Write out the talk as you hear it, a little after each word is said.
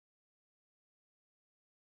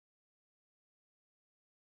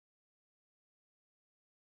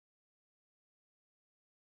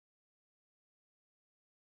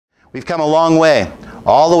We've come a long way,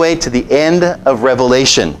 all the way to the end of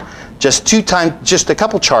Revelation. Just a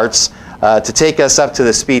couple charts to take us up to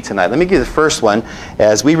the speed tonight. Let me give you the first one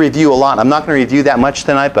as we review a lot. I'm not going to review that much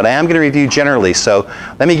tonight, but I am going to review generally. So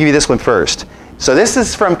let me give you this one first. So this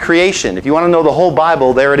is from creation. If you want to know the whole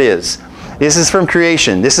Bible, there it is. This is from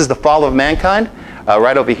creation. This is the fall of mankind,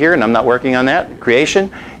 right over here, and I'm not working on that. Creation.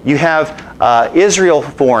 You have Israel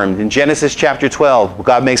formed in Genesis chapter 12.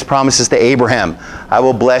 God makes promises to Abraham. I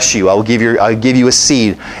will bless you. I'll give you a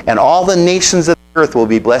seed, and all the nations of the earth will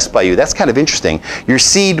be blessed by you. That's kind of interesting. Your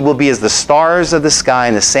seed will be as the stars of the sky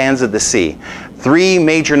and the sands of the sea. Three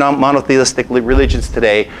major monotheistic religions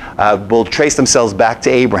today will trace themselves back to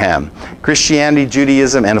Abraham. Christianity,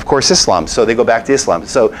 Judaism, and of course Islam. So they go back to Islam.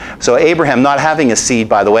 So Abraham not having a seed,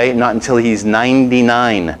 by the way, not until he's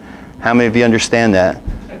 99. How many of you understand that?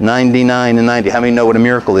 99 and 90. How many know what a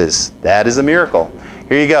miracle is? That is a miracle.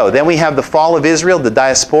 Here you go. Then we have the fall of Israel, the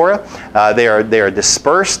diaspora. They are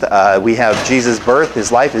dispersed. We have Jesus' birth,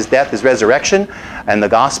 his life, his death, his resurrection, and the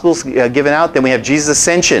Gospels given out. Then we have Jesus'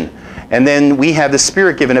 ascension. And then we have the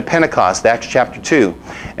Spirit given at Pentecost, Acts chapter 2.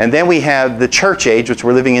 And then we have the church age, which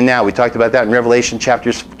we're living in now. We talked about that in Revelation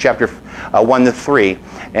chapter 1 to 3.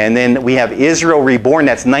 And then we have Israel reborn.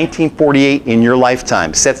 That's 1948 in your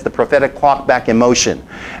lifetime. Sets the prophetic clock back in motion.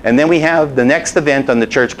 And then we have the next event on the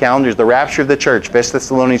church calendar is the rapture of the church. 1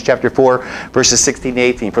 Thessalonians chapter 4, verses 16 to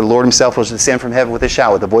 18. For the Lord himself will descend from heaven with a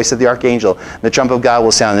shout, with the voice of the archangel. The trumpet of God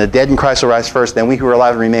will sound. And the dead in Christ will rise first. Then we who are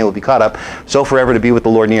alive and remain will be caught up, so forever to be with the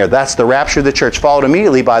Lord near. That's the rapture of the church, followed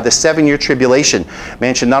immediately by the 7-year tribulation,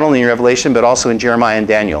 mentioned not only in Revelation, but also in Jeremiah and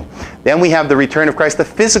Daniel. Then we have the return of Christ, the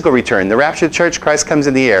physical return. The rapture of the church, Christ comes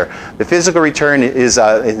in the air. The physical return is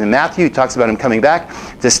in Matthew. He talks about him coming back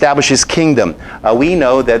to establish his kingdom. We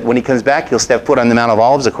know that when he comes back, he'll step foot on the Mount of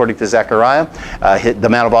Olives, according to Zechariah. The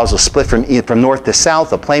Mount of Olives will split from north to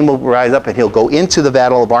south. A plain will rise up, and he'll go into the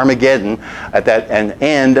battle of Armageddon and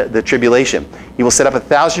end the tribulation. He will set up a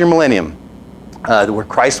 1,000-year millennium, where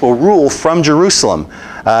Christ will rule from Jerusalem.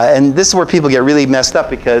 And this is where people get really messed up,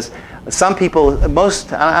 because some people,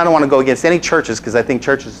 I don't want to go against any churches, because I think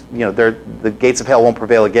churches, the gates of hell won't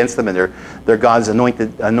prevail against them, and they're God's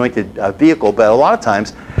anointed vehicle. But a lot of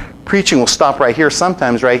times, preaching will stop right here,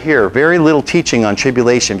 sometimes right here. Very little teaching on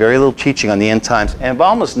tribulation, very little teaching on the end times, and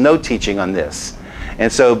almost no teaching on this.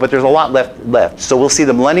 And so, but there's a lot left. So we'll see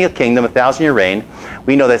the millennial kingdom, 1,000-year reign.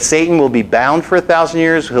 We know that Satan will be bound for 1,000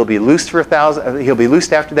 years. He'll be loosed for He'll be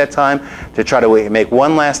loosed after that time to try to make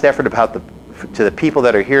one last effort to the people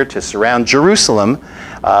that are here to surround Jerusalem.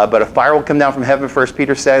 But a fire will come down from heaven, 1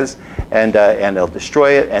 Peter says, and it'll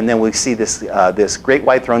destroy it. And then we see this great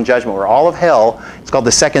white throne judgment where all of hell, it's called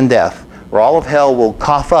the second death, where all of hell will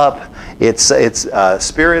cough up its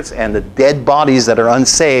spirits, and the dead bodies that are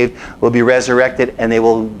unsaved will be resurrected, and they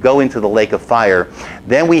will go into the lake of fire.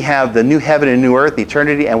 Then we have the new heaven and new earth,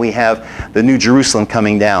 eternity, and we have the new Jerusalem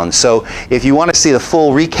coming down. So if you want to see the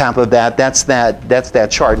full recap of that, that's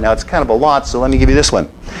that chart. Now it's kind of a lot, so let me give you this one.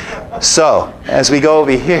 So as we go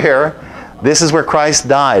over here, this is where Christ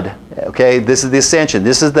died. Okay, this is the ascension.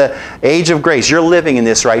 This is the age of grace. You're living in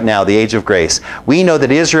this right now, the age of grace. We know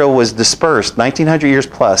that Israel was dispersed 1,900 years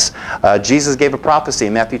plus. Jesus gave a prophecy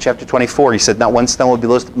in Matthew chapter 24. He said, not one stone will be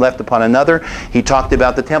left upon another. He talked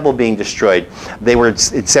about the temple being destroyed. They were in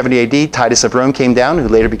 70 AD. Titus of Rome came down, who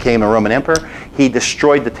later became a Roman emperor. He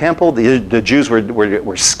destroyed the temple. The Jews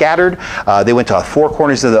were scattered. They went to 4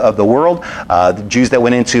 corners of the world. The Jews that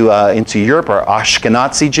went into Europe are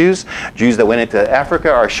Ashkenazi Jews. Jews that went into Africa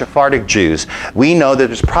are Sephardic Jews. We know that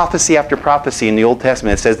there's prophecy after prophecy in the Old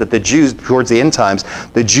Testament. It says that the Jews, towards the end times,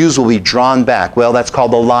 the Jews will be drawn back. Well, that's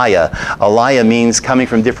called Aliyah. Aliyah means coming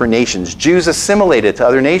from different nations. Jews assimilated to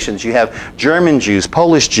other nations. You have German Jews,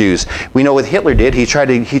 Polish Jews. We know what Hitler did. He tried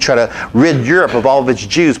to rid Europe of all of its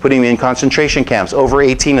Jews, putting them in concentration camps, over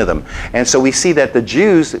 18 of them. And so we see that the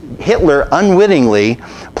Jews, Hitler unwittingly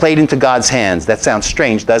played into God's hands. That sounds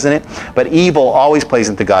strange, doesn't it? But evil always plays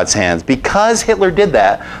into God's hands. Because Hitler did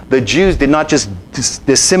that, the Jews did not just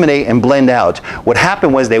disseminate and blend out. What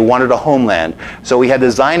happened was they wanted a homeland. So we had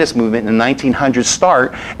the Zionist movement in the 1900s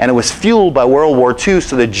start, and it was fueled by World War II,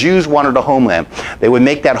 so the Jews wanted a homeland. They would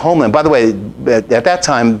make that homeland. By the way, at that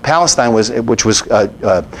time, Palestine was,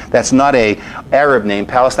 that's not a Arab name.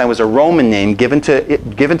 Palestine was a Roman name given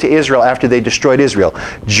to Israel after they destroyed Israel.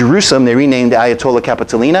 Jerusalem, they renamed Ayatollah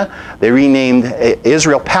Capitolina. They renamed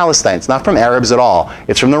Israel Palestine. It's not from Arabs at all.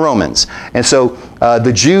 It's from the Romans. And so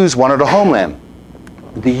the Jews wanted a homeland.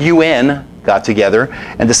 The UN got together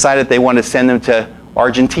and decided they wanted to send them to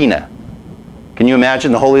Argentina. Can you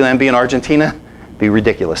imagine the Holy Land being Argentina? Be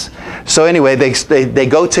ridiculous. So anyway, they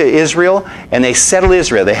go to Israel and they settle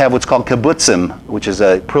Israel. They have what's called kibbutzim, which is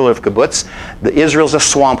a plural of kibbutz. Israel's a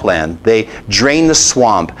swampland. They drain the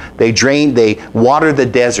swamp. They water the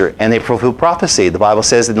desert, and they fulfill prophecy. The Bible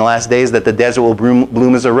says in the last days that the desert will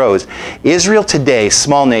bloom as a rose. Israel today,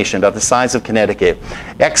 small nation, about the size of Connecticut,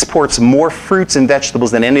 exports more fruits and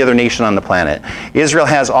vegetables than any other nation on the planet. Israel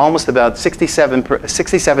has almost about 67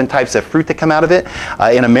 types of fruit that come out of it.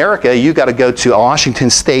 In America, you got to go to Washington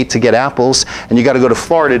State to get apples, and you got to go to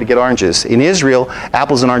Florida to get oranges. In Israel,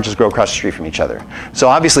 apples and oranges grow across the street from each other. So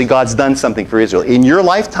obviously God's done something for Israel. In your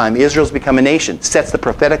lifetime, Israel's become a nation, sets the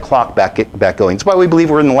prophetic clock back going. That's why we believe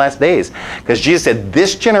we're in the last days, because Jesus said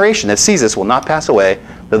this generation that sees this will not pass away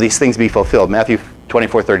till these things be fulfilled. Matthew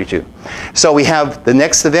 24:32. So we have the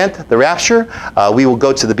next event, the rapture. We will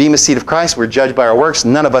go to the bema seat of Christ. We're judged by our works.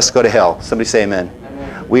 None of us go to hell. Somebody say amen.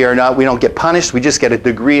 We don't get punished. We just get a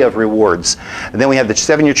degree of rewards. And then we have the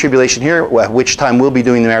 7-year tribulation here, at which time we'll be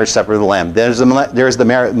doing the marriage supper of the Lamb. There's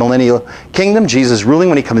the millennial kingdom, Jesus ruling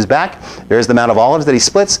when he comes back. There's the Mount of Olives that he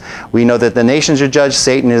splits. We know that the nations are judged.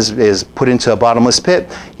 Satan is put into a bottomless pit.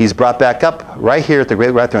 He's brought back up right here at the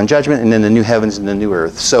great white throne judgment, and then the new heavens and the new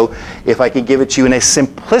earth. So if I could give it to you in a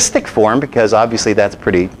simplistic form, because obviously that's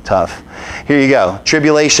pretty tough. Here you go.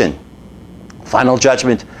 Tribulation. Final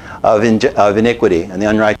judgment of iniquity and the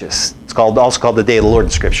unrighteous. It's also called the day of the Lord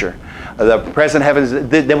in Scripture. The present heavens,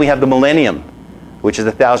 then we have the millennium, which is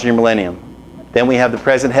the 1,000-year millennium. Then we have the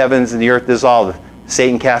present heavens and the earth dissolved,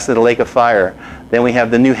 Satan cast into the lake of fire. Then we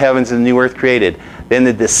have the new heavens and the new earth created. Then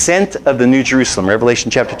the descent of the New Jerusalem,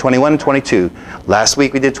 Revelation chapter 21 and 22. Last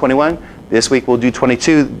week we did 21. This week we'll do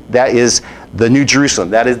 22. That is the New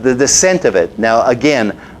Jerusalem. That is the descent of it. Now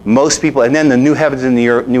again, most people, and then the new heavens and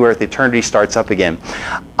the new earth, eternity starts up again.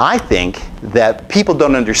 I think that people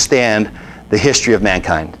don't understand the history of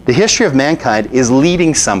mankind. The history of mankind is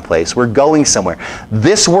leading someplace. We're going somewhere.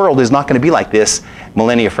 This world is not going to be like this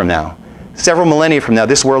millennia from now. Several millennia from now,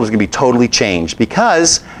 this world is going to be totally changed,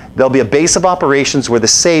 because there'll be a base of operations where the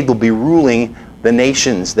saved will be ruling the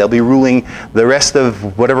nations. They'll be ruling the rest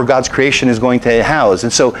of whatever God's creation is going to house.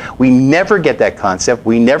 And so we never get that concept.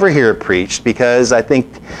 We never hear it preached, because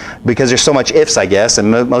there's so much ifs, I guess, and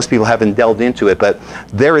most people haven't delved into it. But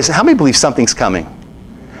how many believe something's coming?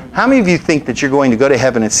 How many of you think that you're going to go to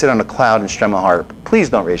heaven and sit on a cloud and strum a harp? Please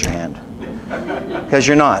don't raise your hand, because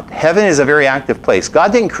you're not. Heaven is a very active place.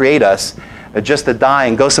 God didn't create us just to die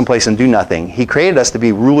and go someplace and do nothing. He created us to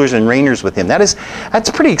be rulers and reigners with him. That's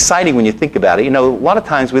pretty exciting when you think about it. You know, a lot of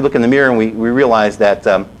times we look in the mirror and we realize that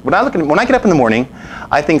when I get up in the morning,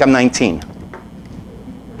 I think I'm 19.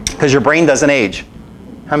 Because your brain doesn't age.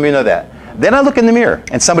 How many of you know that? Then I look in the mirror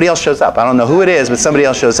and somebody else shows up. I don't know who it is, but somebody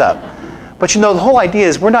else shows up. But you know, the whole idea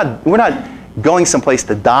is we're not going someplace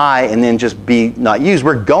to die and then just be not used.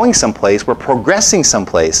 We're going someplace, we're progressing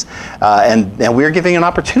someplace, and we're giving an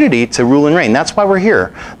opportunity to rule and reign. That's why we're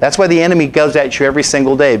here. That's why the enemy goes at you every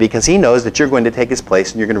single day, because he knows that you're going to take his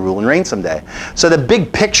place and you're going to rule and reign someday. So the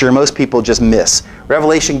big picture most people just miss.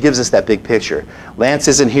 Revelation gives us that big picture. Lance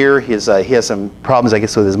isn't here. He has some problems, I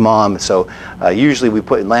guess, with his mom, so usually we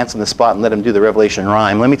put Lance on the spot and let him do the Revelation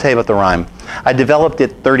rhyme. Let me tell you about the rhyme. I developed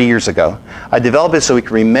it 30 years ago. I developed it so we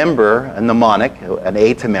can remember a mnemonic, an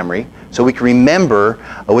aid to memory, so we can remember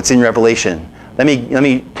what's in Revelation. Let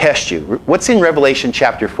me test you. What's in Revelation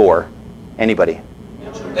chapter 4? Anybody?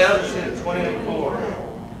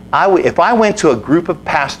 If I went to a group of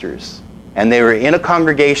pastors and they were in a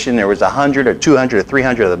congregation, there was 100 or 200 or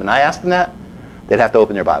 300 of them, and I asked them that, they'd have to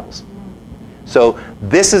open their Bibles. So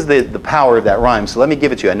this is the power of that rhyme. So let me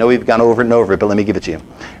give it to you. I know we've gone over and over it, but let me give it to you.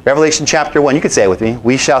 Revelation chapter 1, you could say it with me.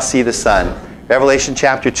 We shall see the sun. Revelation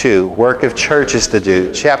chapter 2, work of churches to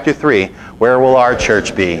do. Chapter 3, where will our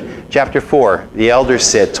church be? Chapter 4, the elders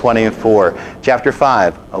sit, 20 and 4. Chapter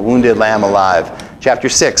 5, a wounded lamb alive. Chapter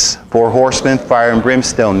 6, 4 horsemen, fire and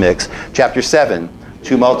brimstone mix. Chapter 7,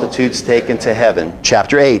 2 multitudes taken to heaven.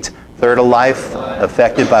 Chapter 8, third of life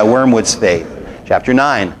affected by wormwood's fate. Chapter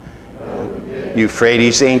 9,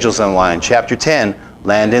 Euphrates angels unwind. Chapter 10,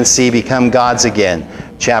 land and sea become gods again.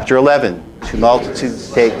 Chapter 11, 2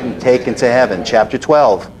 multitudes taken to heaven. Chapter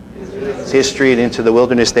 12, history into the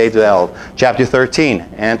wilderness they dwell. Chapter 13,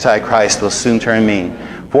 Antichrist will soon turn mean.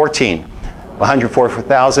 14,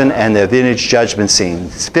 144,000 and the vintage judgment scene.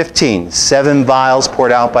 15, 7 vials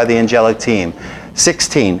poured out by the angelic team.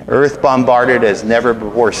 16, earth bombarded as never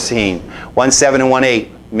before seen. 1:7 and 1:8,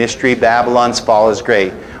 mystery Babylon's fall is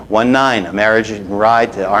great. 1:9, a marriage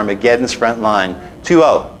ride to Armageddon's front line.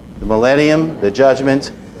 2:0, the millennium, the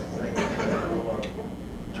judgment.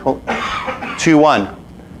 2:1,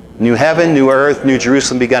 new heaven, new earth, new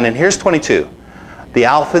Jerusalem begun. And here's 22. The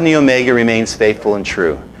Alpha and the Omega remains faithful and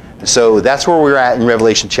true. So that's where we're at in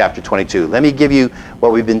Revelation chapter 22. Let me give you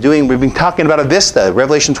what we've been doing. We've been talking about a vista.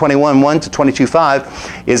 Revelation 21:1 to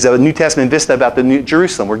 22:5 is a New Testament vista about the New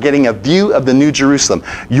Jerusalem. We're getting a view of the New Jerusalem.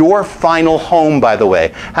 Your final home, by the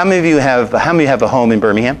way. How many of you have a home in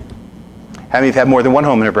Birmingham? How many of you have more than one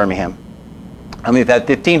home in Birmingham? How many of you have had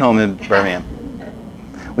 15 homes in Birmingham?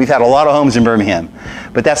 We've had a lot of homes in Birmingham.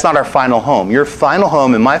 But that's not our final home. Your final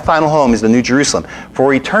home and my final home is the New Jerusalem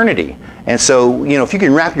for eternity. And so, you know, if you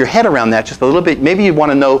can wrap your head around that just a little bit, maybe you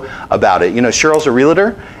want to know about it. You know, Cheryl's a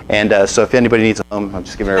realtor, and so if anybody needs a home, I'm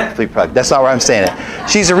just giving her a free plug. That's not where I'm saying it.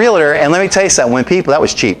 She's a realtor, and let me tell you something. When people, that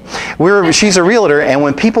was cheap. She's a realtor, and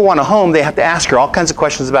when people want a home, they have to ask her all kinds of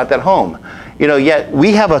questions about that home. You know, yet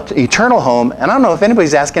we have an eternal home, and I don't know if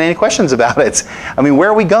anybody's asking any questions about it. I mean, where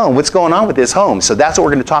are we going? What's going on with this home? So that's what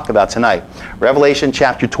we're going to talk about tonight. Revelation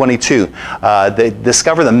chapter 22. They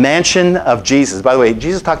discover the mansion of Jesus. By the way,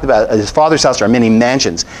 Jesus talked about his Father's house are many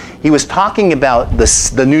mansions. He was talking about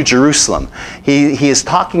the New Jerusalem. He is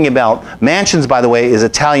talking about mansions, by the way, is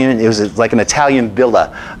Italian. It was like an Italian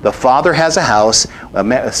villa. The father has a house.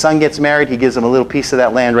 A son gets married. He gives him a little piece of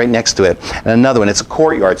that land right next to it. And another one, it's a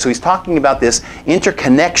courtyard. So he's talking about this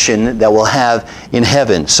interconnection that we'll have in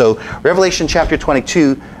heaven. So Revelation chapter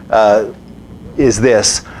 22 is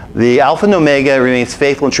this. The Alpha and Omega remains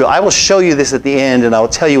faithful and true. I will show you this at the end, and I will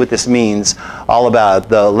tell you what this means all about.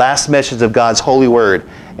 The last message of God's holy word.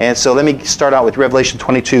 And so let me start out with Revelation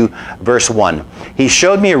 22, verse 1. He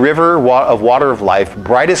showed me a river of water of life,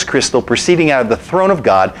 bright as crystal, proceeding out of the throne of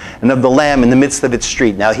God and of the Lamb in the midst of its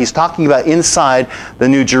street. Now he's talking about inside the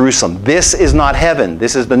New Jerusalem. This is not heaven.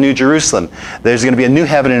 This is the New Jerusalem. There's going to be a new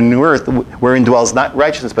heaven and a new earth wherein dwells not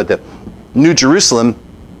righteousness, but the New Jerusalem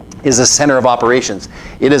is the center of operations.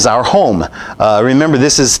 It is our home. Remember,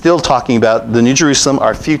 this is still talking about the New Jerusalem,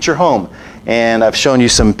 our future home. And I've shown you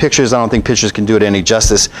some pictures. I don't think pictures can do it any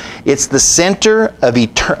justice. It's the center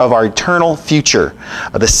of our eternal future,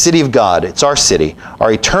 the city of God. It's our city,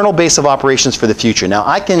 our eternal base of operations for the future. Now,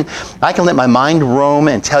 I can let my mind roam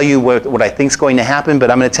and tell you what I think is going to happen, but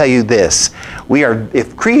I'm going to tell you this.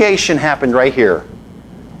 If creation happened right here,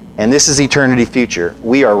 and this is eternity future,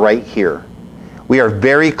 we are right here. We are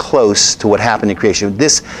very close to what happened in creation.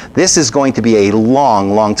 This is going to be a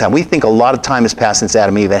long, long time. We think a lot of time has passed since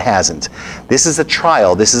Adam and Eve. It hasn't. This is a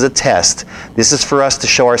trial. This is a test. This is for us to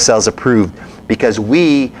show ourselves approved, because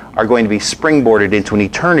we are going to be springboarded into an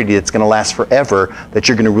eternity that's going to last forever, that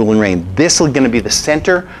you're going to rule and reign. This is going to be the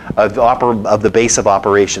center of the base of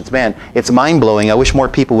operations. Man, it's mind-blowing. I wish more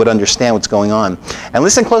people would understand what's going on. And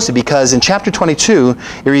listen closely, because in chapter 22,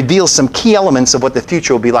 it reveals some key elements of what the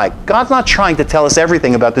future will be like. God's not trying to tell us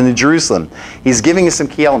everything about the New Jerusalem. He's giving us some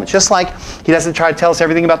key elements, just like he doesn't try to tell us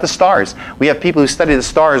everything about the stars. We have people who study the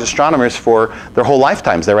stars, astronomers, for their whole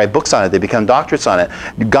lifetimes. They write books on it. They become doctorates on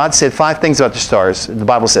it. God said 5 things about the stars, the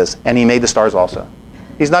Bible says, and he made the stars also.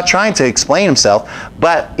 He's not trying to explain himself,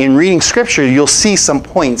 but in reading Scripture, you'll see some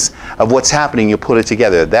points of what's happening. You'll put it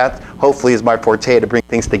together. That, hopefully, is my forte, to bring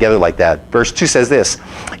things together like that. Verse 2 says this: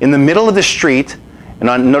 in the middle of the street,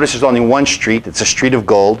 and notice there's only one street. It's a street of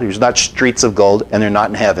gold. There's not streets of gold, and they're not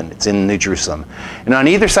in heaven. It's in New Jerusalem. And on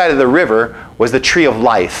either side of the river was the tree of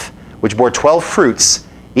life, which bore 12 fruits,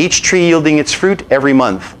 each tree yielding its fruit every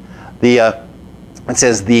month. It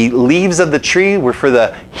says the leaves of the tree were for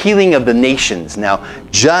the healing of the nations. Now,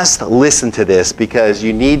 just listen to this, because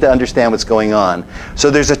you need to understand what's going on. So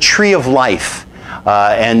there's a tree of life.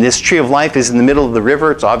 And this tree of life is in the middle of the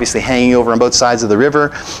river. It's obviously hanging over on both sides of the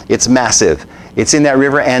river. It's massive. It's in that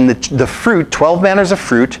river. And the fruit, 12 manners of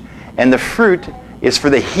fruit, and the fruit is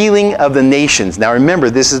for the healing of the nations. Now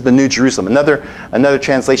remember, this is the New Jerusalem. Another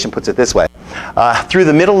translation puts it this way. Through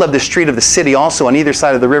the middle of the street of the city, also on either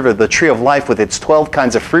side of the river, the tree of life with its 12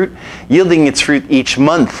 kinds of fruit, yielding its fruit each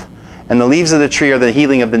month. And the leaves of the tree are the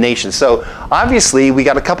healing of the nations. So obviously, we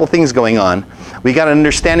got a couple things going on. We got an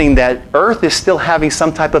understanding that Earth is still having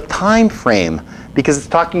some type of time frame, because it's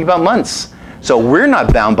talking about months. So we're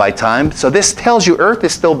not bound by time. So this tells you Earth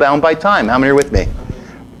is still bound by time. How many are with me?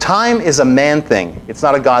 Time is a man thing. It's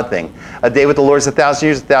not a God thing. A day with the Lord is 1,000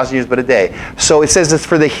 years, 1,000 years but a day. So it says it's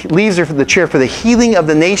for the leaves are for the tree, for the healing of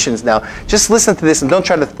the nations. Now, just listen to this and don't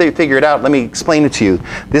try to figure it out. Let me explain it to you.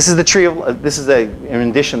 This is the tree of. This is a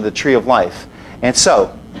rendition of the tree of life. And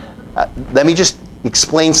so, let me just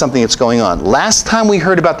explain something that's going on. Last time we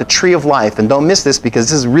heard about the tree of life, and don't miss this, because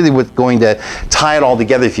this is really what's going to tie it all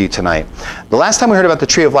together for you tonight. The last time we heard about the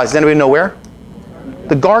tree of life, does anybody know where?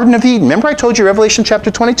 The Garden of Eden. Remember I told you Revelation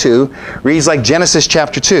chapter 22 reads like Genesis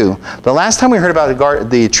chapter 2. The last time we heard about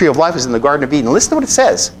the tree of life was in the Garden of Eden. Listen to what it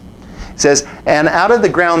says. It says, and out of the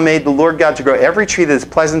ground made the Lord God to grow every tree that is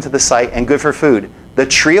pleasant to the sight and good for food. The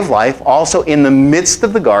tree of life also in the midst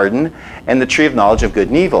of the garden, and the tree of knowledge of good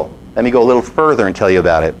and evil. Let me go a little further and tell you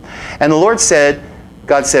about it. And the Lord said,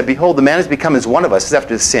 God said, behold, the man has become as one of us, as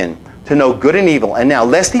after the sin, to know good and evil. And now,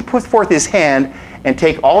 lest he put forth his hand and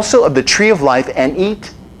take also of the tree of life and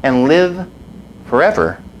eat and live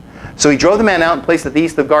forever. So he drove the man out and placed at the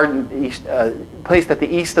east of the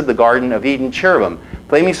garden of Eden cherubim,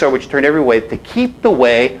 flaming sword which turned every way, to keep the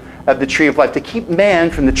way of the tree of life, to keep man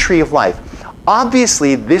from the tree of life.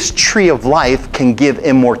 Obviously, this tree of life can give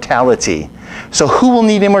immortality. So who will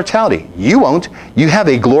need immortality? You won't. You have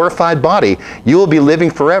a glorified body. You will be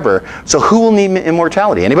living forever. So who will need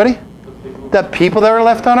immortality? Anybody? The people that are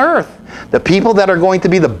left on earth. The people that are going to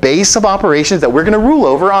be the base of operations that we're going to rule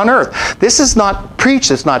over on earth. This is not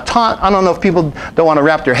preached. It's not taught. I don't know if people don't want to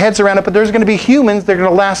wrap their heads around it, but there's going to be humans. They're going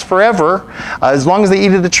to last forever as long as they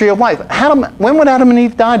eat of the tree of life. When would Adam and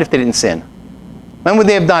Eve died if they didn't sin? When would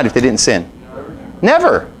they have died if they didn't sin?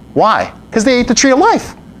 Never. Why? Because they ate the tree of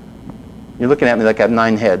life. You're looking at me like I have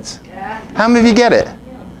 9 heads. How many of you get it?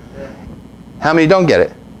 How many don't get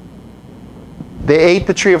it? They ate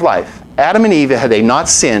the tree of life. Adam and Eve, had they not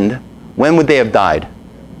sinned, when would they have died?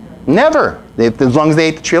 Never. As long as they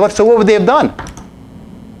ate the tree of life. So what would they have done?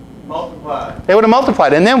 Multiplied. They would have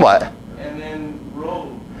multiplied. And then what? And then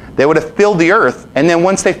rolled. They would have filled the earth. And then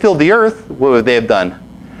once they filled the earth, what would they have done?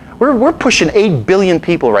 We're pushing 8 billion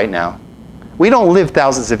people right now. We don't live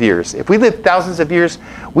thousands of years. If we lived thousands of years,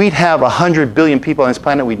 we'd have 100 billion people on this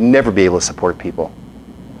planet. We'd never be able to support people.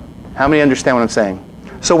 How many understand what I'm saying?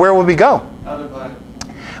 So where would we go? Other planets.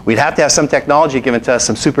 We'd have to have some technology given to us,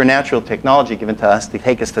 some supernatural technology given to us to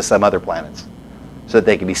take us to some other planets so that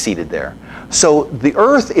they can be seated there. So the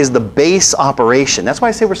earth is the base operation. That's why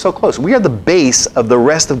I say we're so close. We are the base of the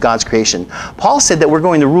rest of God's creation. Paul said that we're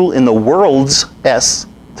going to rule in the worlds, S,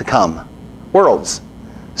 to come. Worlds.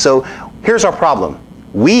 So here's our problem.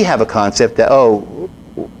 We have a concept that, oh,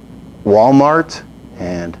 Walmart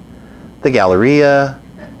and the Galleria,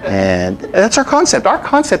 and that's our concept. Our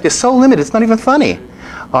concept is so limited, it's not even funny.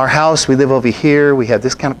 Our house, we live over here, we have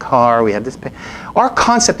this kind of car, we have this. Our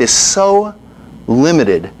concept is so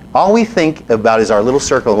limited. All we think about is our little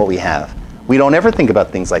circle and what we have. We don't ever think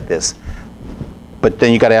about things like this. But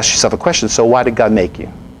then you got to ask yourself a question, so why did God make you?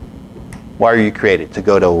 Why are you created? To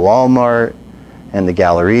go to Walmart and the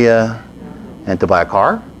Galleria and to buy a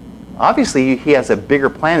car? Obviously, he has a bigger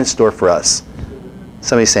plan in store for us.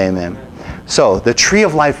 Somebody say amen. So the tree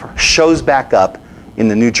of life shows back up in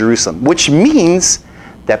the New Jerusalem, which means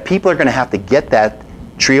that people are going to have to get that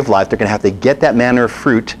tree of life. They're going to have to get that manner of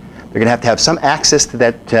fruit. They're going to have some access to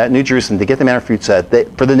that New Jerusalem to get the manner of fruit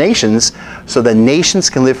for the nations, so the nations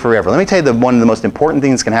can live forever. Let me tell you one of the most important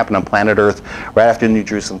things that can happen on planet Earth right after the New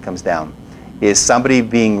Jerusalem comes down is somebody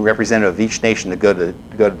being representative of each nation to go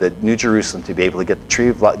to the New Jerusalem to be able to get the tree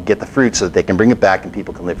of life, get the fruit so that they can bring it back and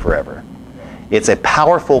people can live forever. It's a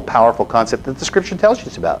powerful, powerful concept that the Scripture tells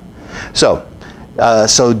you about. So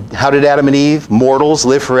how did Adam and Eve, mortals,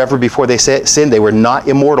 live forever before they sinned? They were not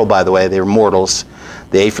immortal, by the way. They were mortals.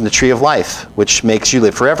 They ate from the tree of life, which makes you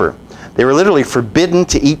live forever. They were literally forbidden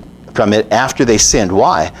to eat from it after they sinned.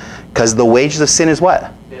 Why? Because the wages of sin is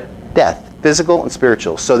what? Death. Physical and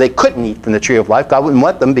spiritual. So they couldn't eat from the tree of life. God wouldn't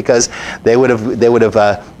let them because they would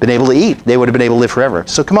have been able to eat. They would have been able to live forever.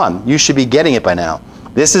 So come on, you should be getting it by now.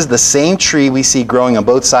 This is the same tree we see growing on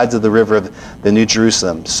both sides of the river of the New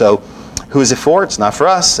Jerusalem. So who is it for? It's not for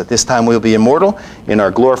us. At this time we'll be immortal in our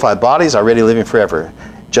glorified bodies, already living forever.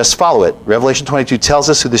 Just follow it. Revelation 22 tells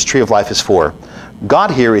us who this tree of life is for.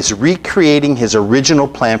 God here is recreating his original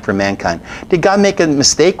plan for mankind. Did God make a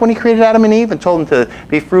mistake when he created Adam and Eve and told them to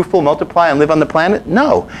be fruitful, multiply, and live on the planet?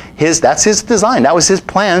 No. That's his design. That was his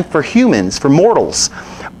plan for humans, for mortals.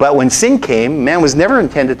 But when sin came, man was never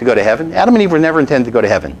intended to go to heaven. Adam and Eve were never intended to go to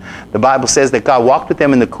heaven. The Bible says that God walked with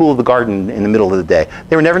them in the cool of the garden in the middle of the day.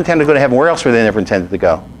 They were never intended to go to heaven. Where else were they never intended to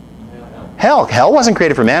go? Hell. Hell wasn't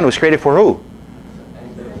created for man. It was created for who?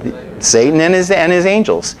 Satan and his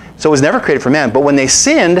angels. So it was never created for man. But when they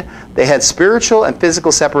sinned, they had spiritual and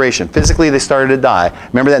physical separation. Physically, they started to die.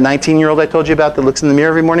 Remember that 19-year-old I told you about that looks in the mirror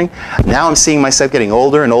every morning? Now I'm seeing myself getting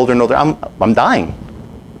older and older and older. I'm dying.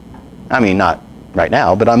 I mean, not right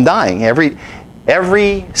now, but I'm dying.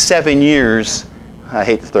 Every 7 years, I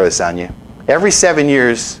hate to throw this on you, every 7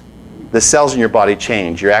 years, the cells in your body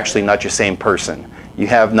change. You're actually not your same person. You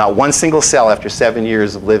have not one single cell after 7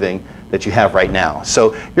 years of living that you have right now.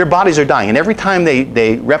 So your bodies are dying, and every time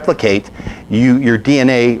they replicate, your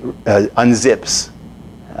DNA unzips.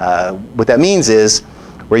 What that means is,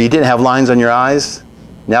 where you didn't have lines on your eyes,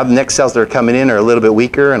 Now the next cells that are coming in are a little bit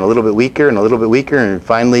weaker and a little bit weaker and a little bit weaker, and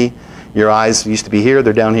finally your eyes used to be here,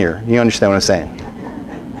 they're down here. You understand what I'm saying?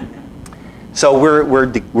 So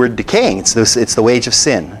we're decaying. It's the wage of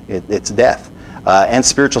sin. It's death and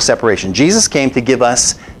spiritual separation. Jesus came to give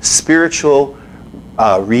us spiritual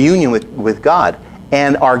reunion with God,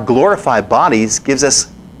 and our glorified bodies gives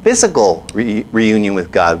us physical reunion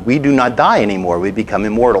with God. We do not die anymore. We become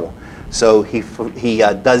immortal. So he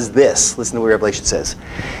does this. Listen to what Revelation says.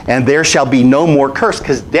 And there shall be no more curse,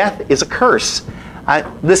 because death is a curse.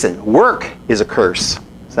 Listen, work is a curse.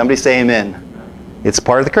 Somebody say amen. It's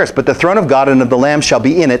part of the curse. But the throne of God and of the Lamb shall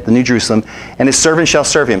be in it, the New Jerusalem, and his servants shall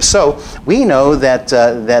serve him. So we know that,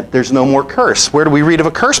 that there's no more curse. Where do we read of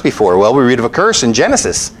a curse before? Well, we read of a curse in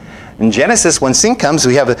Genesis. In Genesis, when sin comes,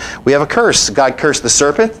 we have a curse. God cursed the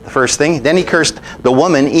serpent, the first thing. Then he cursed the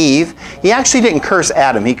woman, Eve. He actually didn't curse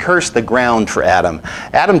Adam. He cursed the ground for Adam.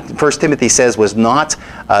 Adam, 1 Timothy says, was not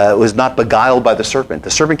beguiled by the serpent. The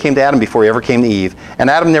serpent came to Adam before he ever came to Eve, and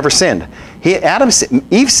Adam never sinned.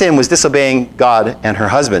 Eve's sin was disobeying God and her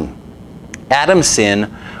husband. Adam's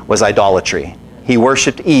sin was idolatry. He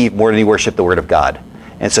worshipped Eve more than he worshipped the Word of God.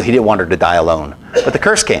 And so he didn't want her to die alone. But the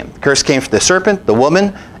curse came. The curse came from the serpent, the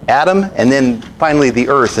woman, Adam, and then finally the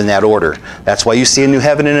earth in that order. That's why you see a new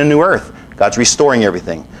heaven and a new earth. God's restoring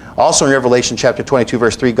everything. Also in Revelation chapter 22,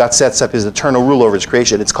 verse 3, God sets up his eternal rule over his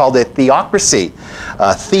creation. It's called a theocracy.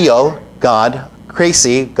 Theo, God,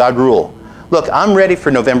 crazy, God rule. Look, I'm ready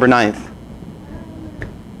for November 9th.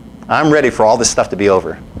 I'm ready for all this stuff to be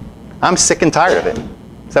over. I'm sick and tired of it.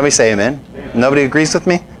 Somebody say amen. Nobody agrees with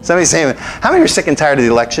me? Somebody say amen. How many are sick and tired of the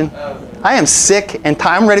election? I am sick and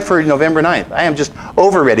tired. I'm ready for November 9th. I am just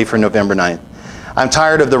over ready for November 9th. I'm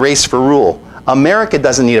tired of the race for rule. America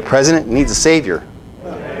doesn't need a president. It needs a savior.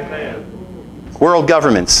 Amen. World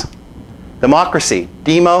governments. Democracy.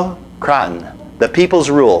 Democratin. The people's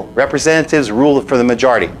rule. Representatives rule for the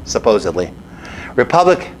majority, supposedly.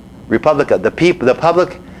 Republica. The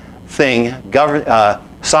public thing.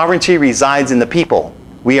 Sovereignty resides in the people.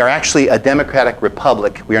 We are actually a democratic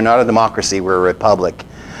republic. We are not a democracy. We're a republic.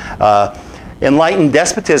 Enlightened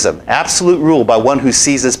despotism, absolute rule by one who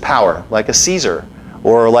seizes power, like a Caesar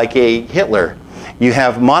or like a Hitler. You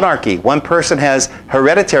have monarchy. One person has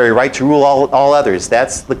hereditary right to rule all others.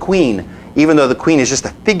 That's the queen. Even though the queen is just a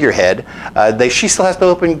figurehead, she still has to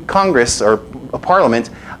open Congress or a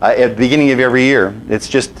parliament at the beginning of every year. It's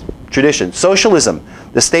just tradition. Socialism.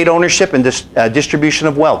 The state ownership and distribution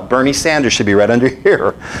of wealth. Bernie Sanders should be right under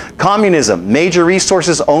here. Communism. Major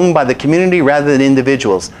resources owned by the community rather than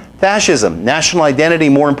individuals. Fascism. National identity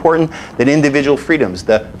more important than individual freedoms.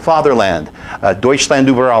 The fatherland. Deutschland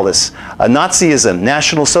über alles. Nazism.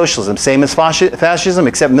 National socialism. Same as fascism,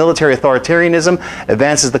 except military authoritarianism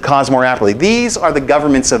advances the cause more rapidly. These are the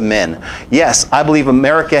governments of men. Yes, I believe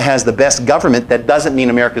America has the best government. That doesn't mean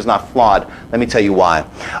America is not flawed. Let me tell you why.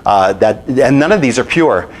 And none of these are pure.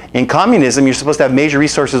 In communism, you're supposed to have major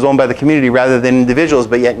resources owned by the community rather than individuals,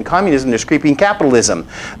 but yet in communism, there's creeping capitalism.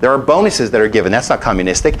 There are bonuses that are given. That's not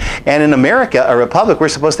communistic. And in America, a republic, we're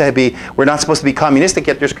not supposed to be communistic,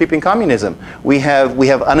 yet there's creeping communism. We have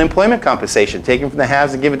unemployment compensation, taken from the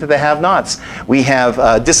haves and given to the have-nots. We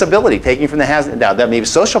have disability, taken from the haves. Now, that may be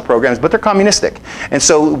social programs, but they're communistic. And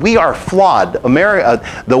so we are flawed.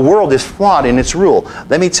 The world is flawed in its rule.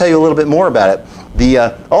 Let me tell you a little bit more about it. The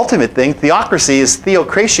ultimate thing, theocracy, is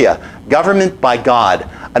theocracia, government by God.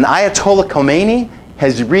 An Ayatollah Khomeini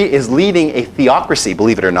is leading a theocracy,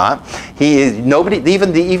 believe it or not. He is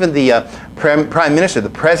even the prime minister, the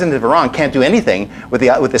president of Iran, can't do anything with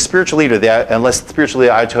the spiritual leader unless the spiritual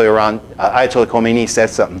leader Ayatollah Khomeini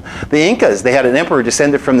says something. The Incas, they had an emperor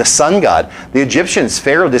descended from the sun god. The Egyptians,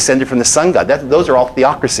 Pharaoh descended from the sun god. Those are all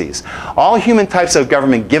theocracies. All human types of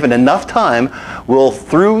government, given enough time, will,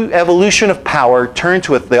 through evolution of power, turn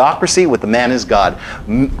to a theocracy with the man as God.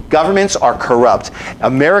 Governments are corrupt.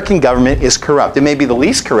 American government is corrupt. It may be the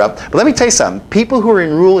least corrupt, but let me tell you something. People who are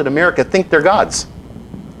in rule in America think they're gods.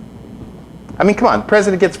 I mean, come on, the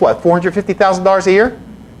president gets what, $450,000 a year?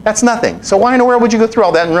 That's nothing. So why in the world would you go through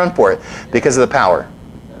all that and run for it? Because of the power.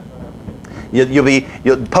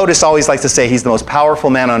 POTUS always likes to say he's the most powerful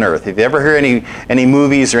man on earth. If you ever hear any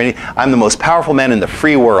movies or I'm the most powerful man in the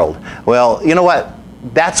free world. Well, you know what?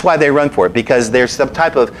 That's why they run for it, because there's some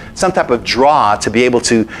type of draw to be able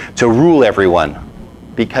to rule everyone,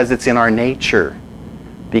 because it's in our nature,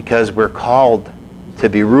 because we're called to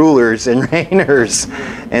be rulers and reigners.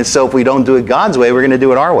 And so if we don't do it God's way, we're going to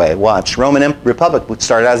do it our way. Watch. Roman Republic, which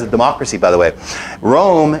started as a democracy, by the way.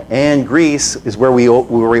 Rome and Greece is where we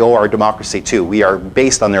owe our democracy to. We are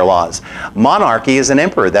based on their laws. Monarchy is an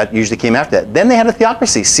emperor. That usually came after that. Then they had a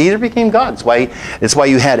theocracy. Caesar became God. It's why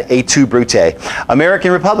you had a tu brute.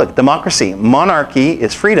 American Republic, democracy. Monarchy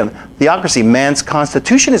is freedom. Theocracy, man's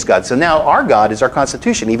constitution is God. So now our God is our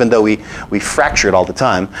constitution, even though we fracture it all the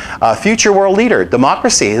time. Future world leader,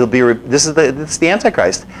 democracy. This is the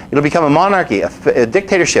Antichrist. It'll become a monarchy, a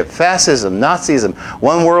dictatorship, fascism, Nazism,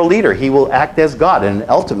 one world leader. He will act as God and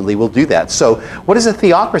ultimately will do that. So what is a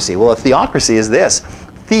theocracy? Well, a theocracy is this.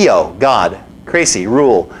 Theo, God, crazy,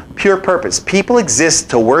 rule, pure purpose. People exist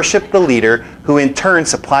to worship the leader who in turn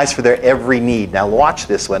supplies for their every need. Now watch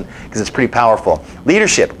this one because it's pretty powerful.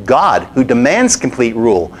 Leadership, God, who demands complete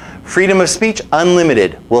rule. Freedom of speech,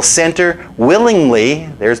 unlimited, will center willingly,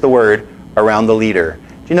 there's the word, around the leader.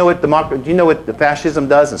 Do you know what the fascism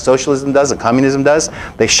does and socialism does and communism does?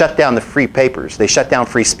 They shut down the free papers. They shut down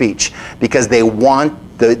free speech because they want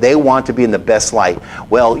to be in the best light.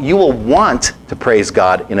 Well, you will want to praise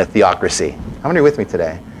God in a theocracy. How many are with me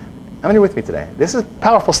today? How many are with me today? This is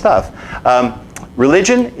powerful stuff.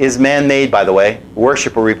 Religion is man-made, by the way.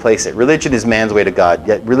 Worship will replace it. Religion is man's way to God.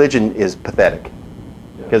 Yet religion is pathetic.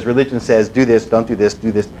 Because religion says, do this, don't do this,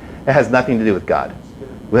 do this. It has nothing to do with God.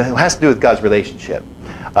 It has to do with God's relationship.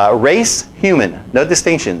 Race, human, no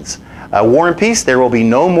distinctions. War and peace, there will be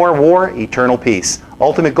no more war, eternal peace.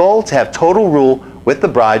 Ultimate goal, to have total rule with the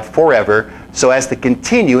bride forever, so as to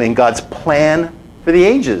continue in God's plan for the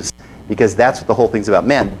ages. Because that's what the whole thing's about.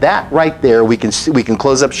 Man, that right there, we can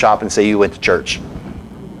close up shop and say you went to church.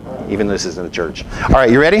 Even though this isn't a church. All right,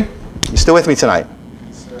 you ready? You still with me tonight?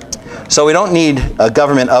 So we don't need a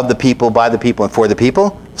government of the people, by the people, and for the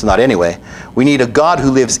people. It's not anyway. We need a God who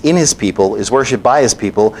lives in his people, is worshipped by his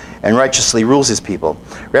people, and righteously rules his people.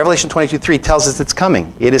 Revelation 22:3 tells us it's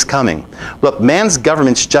coming. It is coming. Look, man's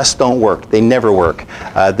governments just don't work. They never work.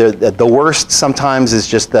 The worst sometimes is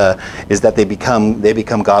just is that they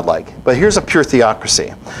become godlike. But here's a pure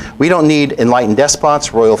theocracy. We don't need enlightened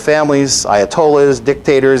despots, royal families, ayatollahs,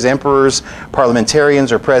 dictators, emperors,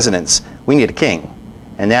 parliamentarians, or presidents. We need a king.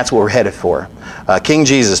 And that's what we're headed for. King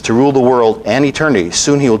Jesus, to rule the world and eternity.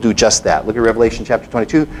 Soon he will do just that. Look at Revelation chapter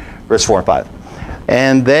 22, verse 4 and 5.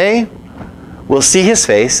 And they will see his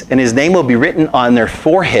face, and his name will be written on their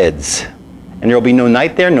foreheads. And there will be no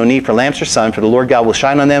night there, no need for lamps or sun, for the Lord God will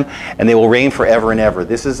shine on them, and they will reign forever and ever.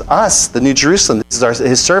 This is us, the New Jerusalem. This is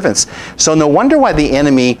his servants. So no wonder why the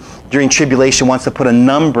enemy during tribulation wants to put a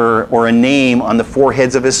number or a name on the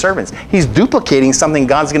foreheads of his servants. He's duplicating something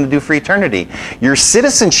God's going to do for eternity. Your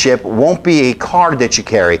citizenship won't be a card that you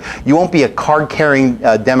carry. You won't be a card-carrying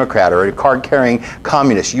Democrat or a card-carrying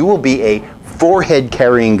communist. You will be a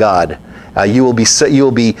forehead-carrying God. You will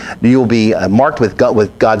be marked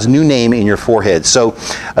with God's new name in your forehead. So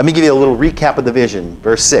let me give you a little recap of the vision.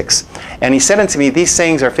 Verse 6. And he said unto me, these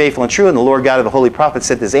sayings are faithful and true, and the Lord God of the holy prophets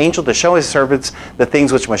sent his angel to show his servants the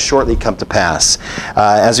things which must shortly come to pass.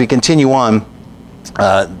 As we continue on,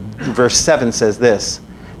 verse 7 says this.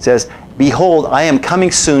 It says, behold, I am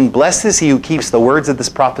coming soon. Blessed is he who keeps the words of this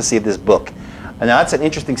prophecy of this book. And now that's an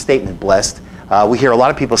interesting statement, blessed. We hear a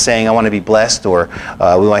lot of people saying, I want to be blessed, or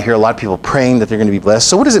we might hear a lot of people praying that they're going to be blessed.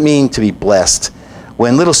 So what does it mean to be blessed?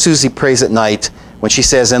 When little Susie prays at night, when she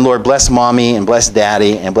says, and Lord, bless mommy, and bless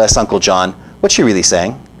daddy, and bless Uncle John, what's she really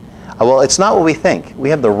saying? Well, it's not what we think. We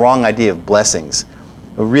have the wrong idea of blessings,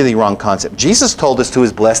 a really wrong concept. Jesus told us who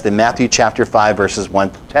is blessed in Matthew chapter 5, verses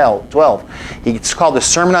 1 to 12. It's called the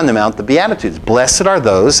Sermon on the Mount, the Beatitudes. Blessed are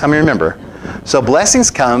those, how many remember? So blessings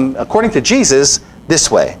come, according to Jesus, this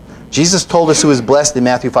way. Jesus told us who is blessed in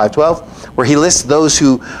Matthew 5:12, where he lists those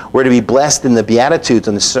who were to be blessed in the Beatitudes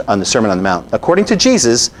on the Sermon on the Mount. According to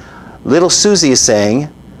Jesus, little Susie is saying,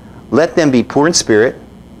 let them be poor in spirit,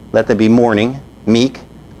 let them be mourning, meek,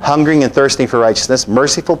 hungering and thirsting for righteousness,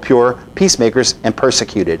 merciful, pure, peacemakers, and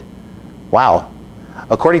persecuted. Wow.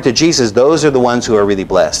 According to Jesus, those are the ones who are really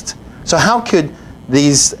blessed. So how could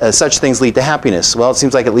these such things lead to happiness? Well, it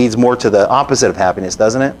seems like it leads more to the opposite of happiness,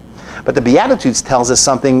 doesn't it? But the Beatitudes tells us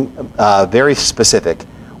something very specific.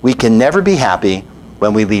 We can never be happy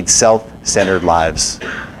when we lead self-centered lives.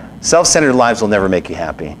 Self-centered lives will never make you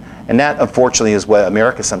happy. And that, unfortunately, is what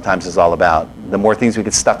America sometimes is all about. The more things we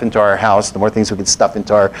could stuff into our house, the more things we could stuff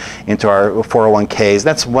into our 401ks.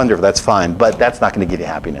 That's wonderful. That's fine. But that's not going to give you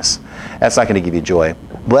happiness. That's not going to give you joy.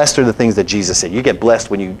 Blessed are the things that Jesus said. You get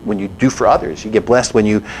blessed when you do for others. You get blessed when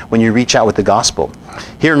you reach out with the gospel.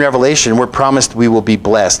 Here in Revelation, we're promised we will be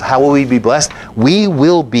blessed. How will we be blessed? We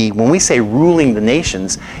will be, when we say ruling the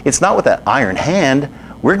nations, it's not with an iron hand.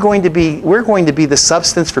 We're going to be the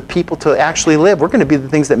substance for people to actually live. We're going to be the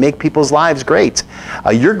things that make people's lives great.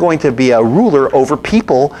 You're going to be a ruler over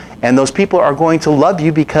people, and those people are going to love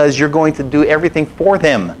you because you're going to do everything for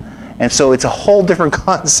them. And so it's a whole different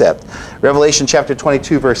concept. Revelation chapter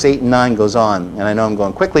 22, verse 8 and 9 goes on. And I know I'm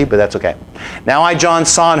going quickly, but that's okay. Now I, John,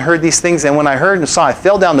 saw and heard these things, and when I heard and saw, I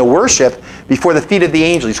fell down to worship before the feet of the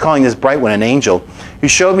angel. He's calling this bright one an angel, who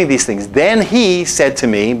showed me these things. Then he said to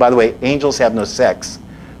me, by the way, angels have no sex.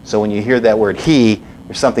 So when you hear that word he,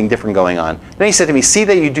 there's something different going on. Then he said to me, see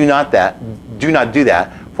that you do not do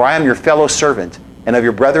that, for I am your fellow servant, and of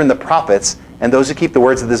your brethren the prophets, and those who keep the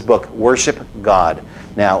words of this book, worship God.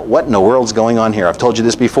 Now, what in the world's going on here? I've told you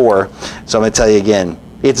this before, so I'm going to tell you again.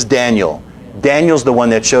 It's Daniel. Daniel's the one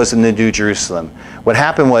that shows in the New Jerusalem. What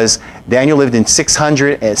happened was, Daniel lived in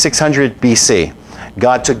 600 BC.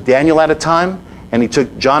 God took Daniel at a time, and he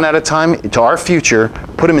took John at a time into our future,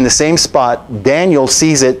 put him in the same spot. Daniel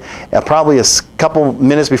sees it probably a couple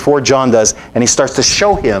minutes before John does, and he starts to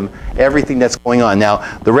show him everything that's going on.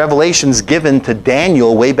 Now, the revelation's given to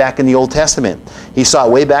Daniel way back in the Old Testament. He saw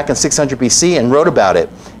it way back in 600 BC and wrote about it.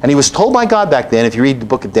 And he was told by God back then, if you read the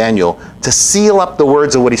book of Daniel, to seal up the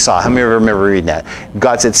words of what he saw. How many of you remember reading that?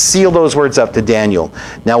 God said, seal those words up to Daniel.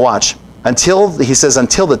 Now watch. He says,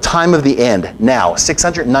 until the time of the end. Now,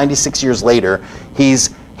 696 years later,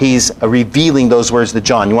 he's revealing those words to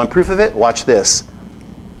John. You want proof of it? Watch this.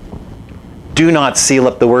 Do not seal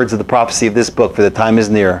up the words of the prophecy of this book, for the time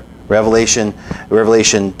is near. Revelation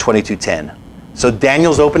 22:10. So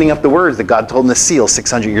Daniel's opening up the words that God told him to seal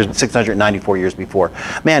 694 years before.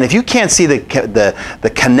 Man, if you can't see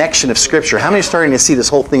the connection of Scripture, how many are starting to see this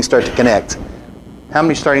whole thing start to connect? How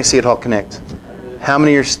many are starting to see it all connect? How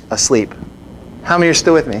many are asleep? How many are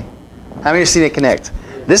still with me? How many are seeing it connect?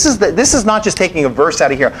 This is not just taking a verse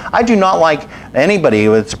out of here. I do not like anybody,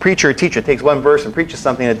 whether it's a preacher or teacher, takes one verse and preaches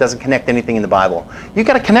something that doesn't connect anything in the Bible. You've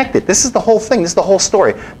got to connect it. This is the whole thing. This is the whole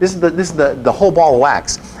story. This is the whole ball of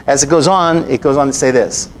wax. As it goes on to say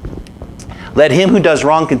this. Let him who does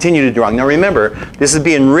wrong continue to do wrong. Now remember, this is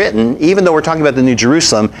being written, even though we're talking about the New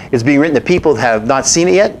Jerusalem, it's being written to people that have not seen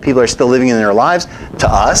it yet. People are still living in their lives. To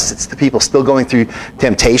us, it's the people still going through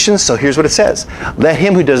temptations. So here's what it says. Let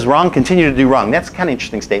him who does wrong continue to do wrong. That's kind of an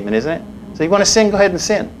interesting statement, isn't it? So you want to sin, go ahead and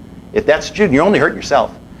sin. If that's true, you're only hurting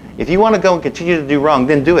yourself. If you want to go and continue to do wrong,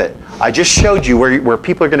 then do it. I just showed you where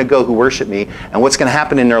people are going to go who worship me and what's going to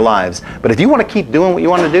happen in their lives. But if you want to keep doing what you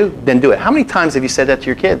want to do, then do it. How many times have you said that to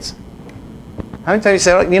your kids? How many times you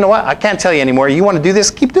say, you know what, I can't tell you anymore. You want to do this?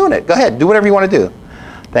 Keep doing it. Go ahead. Do whatever you want to do.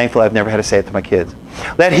 Thankfully, I've never had to say it to my kids.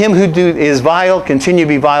 Let him who is vile continue to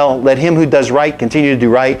be vile. Let him who does right continue to do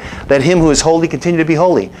right. Let him who is holy continue to be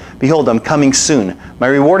holy. Behold, I'm coming soon. My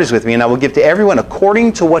reward is with me, and I will give to everyone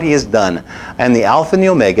according to what he has done. I am the Alpha and the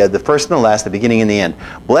Omega, the first and the last, the beginning and the end.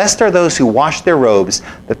 Blessed are those who wash their robes,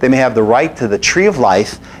 that they may have the right to the tree of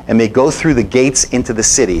life, and may go through the gates into the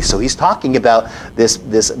city. So he's talking about this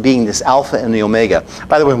being this Alpha and the Omega.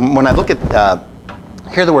 By the way, when I look at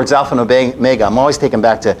hear the words Alpha and Omega, I'm always taken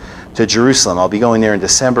back to Jerusalem. I'll be going there in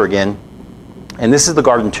December again. And this is the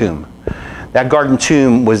Garden Tomb. That Garden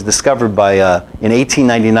Tomb was discovered by in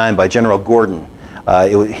 1899 by General Gordon.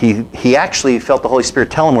 He actually felt the Holy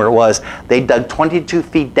Spirit tell him where it was. They dug 22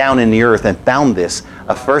 feet down in the earth and found this,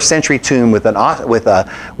 a first-century tomb with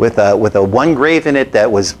a one grave in it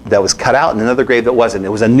that was cut out and another grave that wasn't. It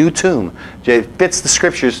was a new tomb. It fits the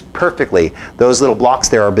scriptures perfectly. Those little blocks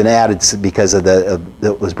there have been added because of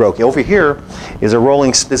it was broken. Over here is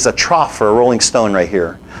a trough for a rolling stone right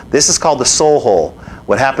here. This is called the soul hole.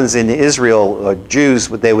 What happens in Israel, Jews,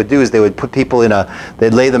 what they would do is they would put people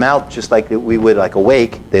they'd lay them out just like we would, like a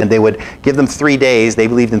wake. They would give them 3 days. They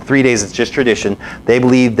believed in 3 days, it's just tradition. They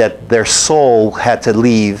believed that their soul had to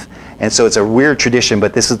leave. And so it's a weird tradition,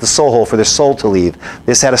 but this is the soul hole for their soul to leave.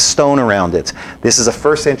 This had a stone around it. This is a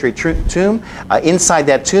first-century tomb. Inside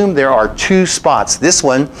that tomb, there are 2 spots. This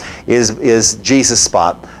one is Jesus'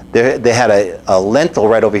 spot. They had a lintel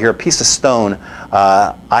right over here, a piece of stone.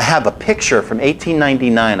 I have a picture from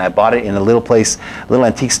 1899. I bought it in a little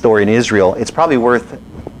antique store in Israel. It's probably worth,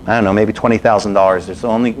 I don't know, maybe $20,000. There's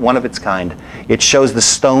only one of its kind. It shows the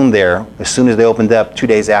stone there as soon as they opened up 2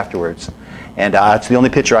 days afterwards. And it's the only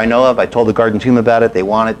picture I know of. I told the Garden Tomb about it. They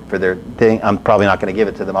want it for their thing. I'm probably not going to give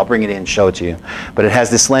it to them. I'll bring it in and show it to you. But it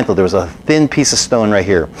has this lintel. There was a thin piece of stone right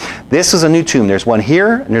here. This is a new tomb. There's one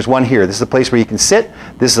here and there's one here. This is a place where you can sit.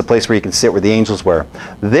 This is a place where you can sit where the angels were.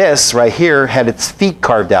 This right here had its feet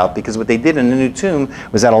carved out, because what they did in the new tomb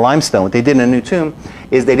was out of limestone. What they did in a new tomb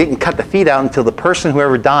is they didn't cut the feet out until the person,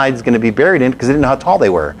 whoever died, is going to be buried in it, because they didn't know how tall they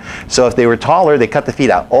were. So if they were taller, they cut the feet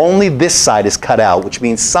out. Only this side is cut out, which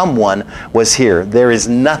means someone was here. There is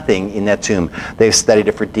nothing in that tomb. They've studied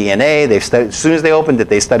it for DNA. They've studied, as soon as they opened it,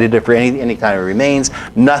 they studied it for any kind of remains.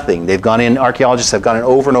 Nothing. They've gone in, archaeologists have gone in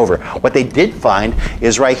over and over. What they did find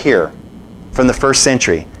is right here from the 1st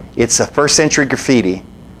century. It's a 1st century graffiti.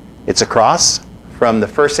 It's a cross from the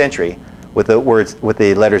 1st century with the words, with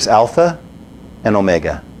the letters Alpha and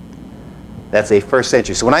Omega. That's a 1st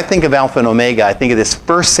century. So when I think of Alpha and Omega, I think of this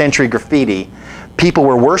 1st century graffiti. People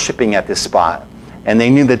were worshiping at this spot, and they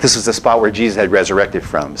knew that this was the spot where Jesus had resurrected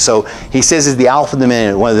from. So he says is the Alpha and the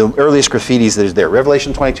Omega, one of the earliest graffitis that is there.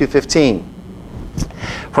 Revelation 22:15.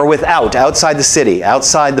 For without, outside the city,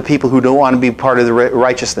 outside the people who don't want to be part of the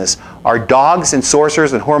righteousness, are dogs and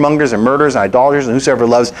sorcerers and whoremongers and murderers and idolaters, and whosoever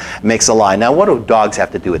loves makes a lie. Now what do dogs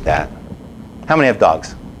have to do with that? How many have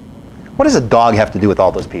dogs? What does a dog have to do with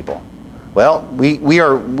all those people? Well, we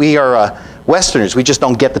are Westerners. We just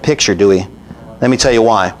don't get the picture, do we? Let me tell you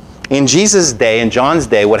why. In Jesus' day, in John's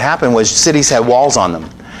day, what happened was cities had walls on them.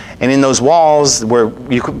 And in those walls, where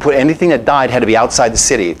you could put anything that died had to be outside the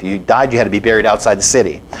city. If you died, you had to be buried outside the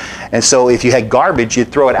city. And so if you had garbage,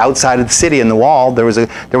 you'd throw it outside of the city in the wall. There was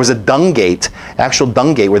a dung gate, actual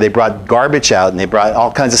dung gate, where they brought garbage out and they brought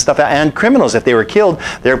all kinds of stuff out. And criminals, if they were killed,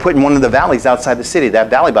 they were put in one of the valleys outside the city.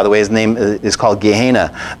 That valley, by the way, his name is called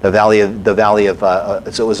Gehenna, the valley of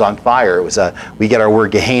so it was on fire. It was we get our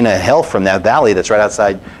word Gehenna, hell, from that valley that's right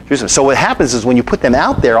outside Jerusalem. So what happens is when you put them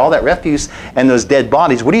out there, all that refuse and those dead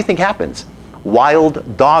bodies, what do you think happens?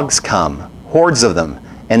 Wild dogs come, hordes of them,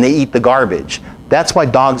 and they eat the garbage. That's why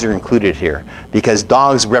dogs are included here, because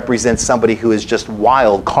dogs represent somebody who is just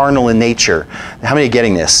wild, carnal in nature. How many are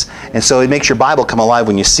getting this? And so it makes your Bible come alive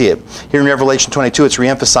when you see it. Here in Revelation 22, it's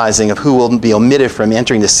re-emphasizing of who will be omitted from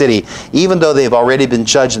entering the city. Even though they've already been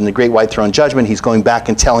judged in the great white throne judgment, he's going back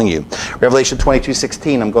and telling you. Revelation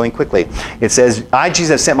 22:16, I'm going quickly. It says, I, Jesus,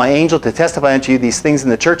 have sent my angel to testify unto you these things in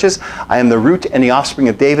the churches. I am the root and the offspring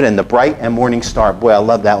of David and the bright and morning star. Boy, I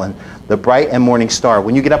love that one. The bright and morning star.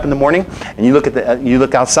 When you get up in the morning and you look at you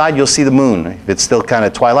look outside, you'll see the moon. If it's still kind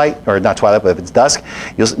of twilight, or not twilight, but if it's dusk,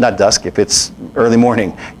 not dusk, if it's early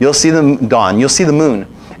morning, you'll see the dawn. You'll see the moon.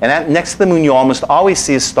 And next to the moon, you almost always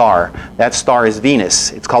see a star. That star is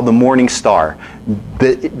Venus. It's called the morning star.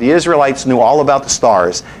 The Israelites knew all about the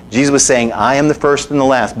stars. Jesus was saying, I am the first and the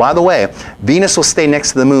last. By the way, Venus will stay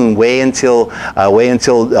next to the moon way until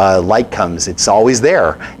light comes. It's always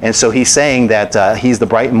there. And so he's saying that he's the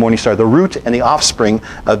bright and morning star, the root and the offspring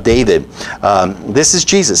of David. This is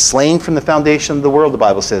Jesus, slain from the foundation of the world, the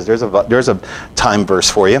Bible says. There's a time verse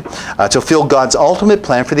for you. To fulfill God's ultimate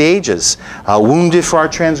plan for the ages. Wounded for our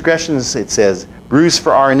transgressions, it says, bruised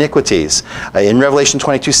for our iniquities. In Revelation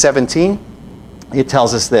 22:17, it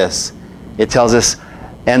tells us this. It tells us,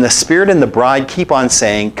 and the Spirit and the bride keep on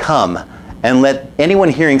saying, come. And let anyone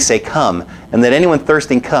hearing say, come. And let anyone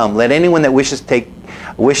thirsting come. Let anyone that wishes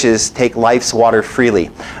take life's water freely.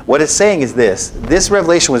 What it's saying is this. This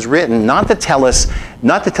revelation was written not to tell us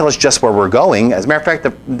just where we're going. As a matter of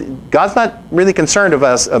fact, God's not really concerned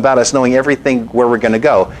about us knowing everything where we're going to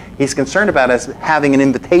go. He's concerned about us having an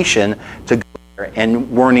invitation to go and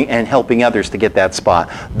warning and helping others to get that spot.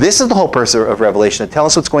 This is the whole purpose of Revelation, to tell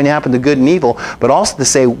us what's going to happen to good and evil, but also to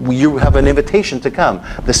say you have an invitation to come.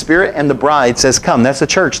 The Spirit and the bride says come. That's the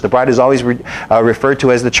church. The bride is always referred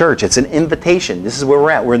to as the church. It's an invitation. This is where we're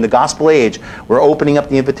at. We're in the gospel age. We're opening up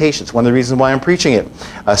the invitation. It's one of the reasons why I'm preaching it.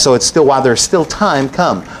 So it's still, while there's still time,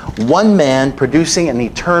 come. One man producing an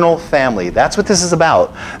eternal family. That's what this is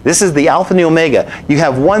about. This is the Alpha and the Omega. You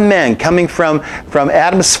have one man coming from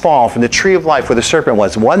Adam's fall, from the tree of life where the serpent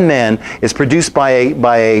was. One man is produced by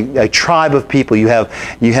a tribe of people. You have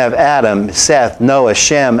Adam, Seth, Noah,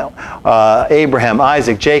 Shem, Abraham,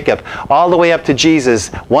 Isaac, Jacob, all the way up to Jesus.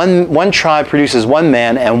 One tribe produces one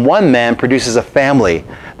man, and one man produces a family.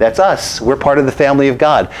 That's us. We're part of the family of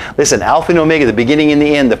God. Listen, Alpha and Omega, the beginning and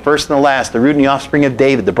the end, the first and the last, the root and the offspring of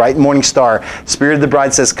David, the bright morning star. Spirit of the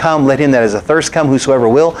bride says, come, let him that is athirst come, whosoever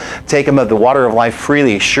will, take him of the water of life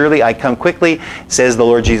freely. Surely I come quickly, says the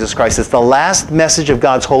Lord Jesus Christ. It's the last message of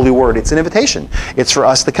God's holy word. It's an invitation. It's for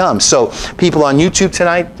us to come. So people on YouTube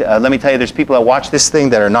tonight, let me tell you, there's people that watch this thing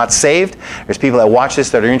that are not saved. There's people that watch this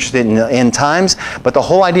that are interested in the end times. But the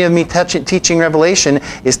whole idea of me teaching Revelation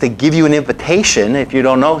is to give you an invitation, if you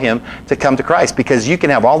don't know him, to come to Christ, because you can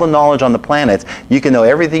have all the knowledge on the planet, you can know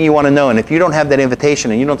everything you want to know, and if you don't have that invitation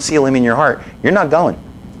and you don't seal him in your heart, you're not going.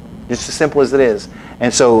 It's as simple as it is.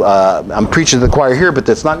 And so I'm preaching to the choir here, but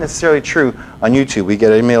that's not necessarily true on YouTube. We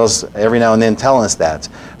get emails every now and then telling us that.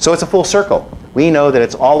 So it's a full circle. We know that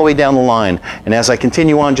it's all the way down the line. And as I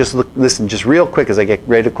continue on, just listen just real quick as I get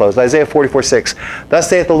ready to close. Isaiah 44:6. Thus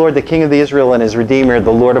saith the Lord, the King of the Israel and his Redeemer, the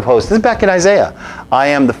Lord of hosts. This is back in Isaiah. I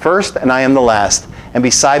am the first and I am the last. And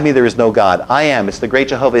beside me there is no God. I am. It's the great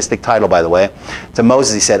Jehovistic title, by the way. To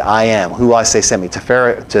Moses he said, I am. Who I say sent me. To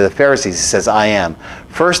the Pharisees he says, I am.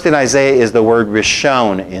 First in Isaiah is the word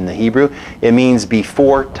Rishon in the Hebrew. It means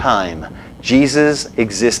before time. Jesus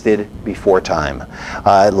existed before time.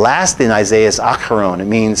 Last in Isaiah is Acharon. It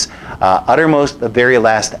means uttermost, the very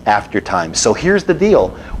last after time. So here's the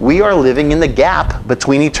deal. We are living in the gap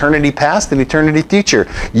between eternity past and eternity future.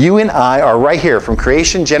 You and I are right here from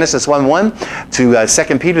creation, Genesis 1:1 to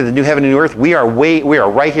 2 Peter, the new heaven and new earth. We are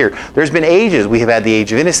right here. There's been ages. We have had the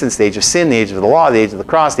age of innocence, the age of sin, the age of the law, the age of the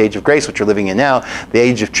cross, the age of grace, which we're living in now, the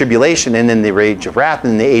age of tribulation, and then the age of wrath,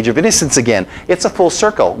 and the age of innocence again. It's a full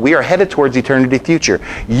circle. We are headed towards eternity future.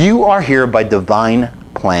 You are here by divine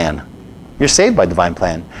plan. You're saved by divine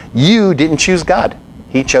plan. You didn't choose God.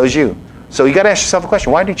 He chose you. So you got to ask yourself a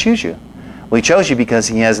question. Why did he choose you? Well, he chose you because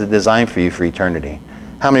he has a design for you for eternity.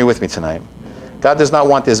 How many are with me tonight? God does not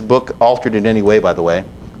want this book altered in any way, by the way.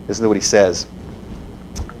 This is what he says.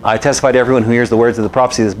 I testify to everyone who hears the words of the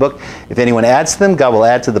prophecy of this book. If anyone adds to them, God will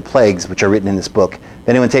add to the plagues which are written in this book. If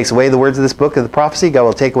anyone takes away the words of this book of the prophecy, God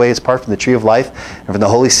will take away his part from the tree of life and from the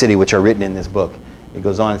holy city which are written in this book. It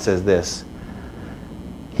goes on and says this.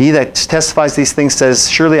 He that testifies these things says,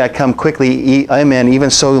 surely I come quickly. Amen. Even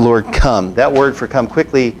so, Lord, come. That word for come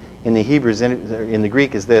quickly in the Hebrews, in the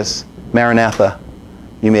Greek, is this. Maranatha.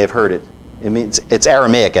 You may have heard it. It means, it's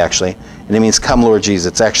Aramaic actually, and it means come, Lord Jesus.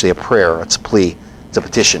 It's actually a prayer. It's a plea. It's a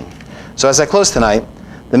petition. So as I close tonight,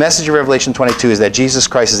 the message of Revelation 22 is that Jesus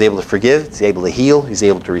Christ is able to forgive, he's able to heal, he's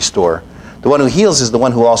able to restore. The one who heals is the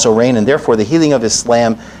one who also reigns, and therefore the healing of his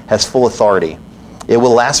lamb has full authority. It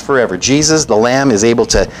will last forever. Jesus, the lamb, is able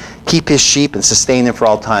to keep his sheep and sustain them for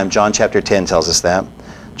all time. John chapter 10 tells us that.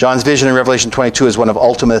 John's vision in Revelation 22 is one of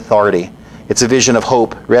ultimate authority. It's a vision of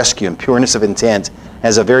hope, rescue, and pureness of intent. It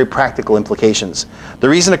has a very practical implications. The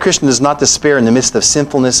reason a Christian does not despair in the midst of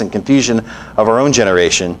sinfulness and confusion of our own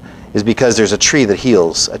generation is because there's a tree that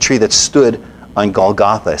heals, a tree that stood on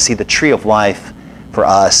Golgotha. See, the tree of life for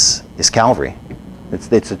us is Calvary. It's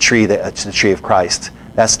the tree of Christ.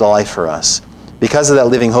 That's the life for us. Because of that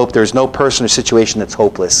living hope, there's no person or situation that's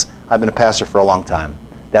hopeless. I've been a pastor for a long time.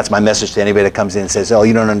 That's my message to anybody that comes in and says, oh,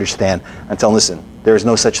 you don't understand. I tell them, listen, there is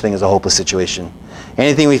no such thing as a hopeless situation.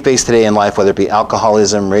 Anything we face today in life, whether it be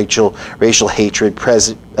alcoholism, racial hatred,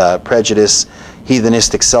 prejudice,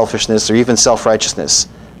 heathenistic selfishness, or even self-righteousness,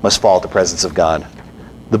 must fall at the presence of God.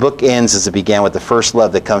 The book ends as it began, with the first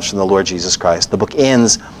love that comes from the Lord Jesus Christ. The book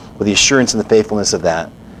ends with the assurance and the faithfulness of that.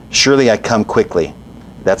 Surely I come quickly.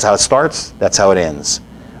 That's how it starts. That's how it ends.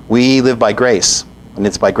 We live by grace. And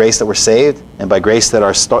it's by grace that we're saved, and by grace that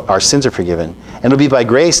our sins are forgiven. And it'll be by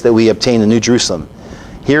grace that we obtain the New Jerusalem.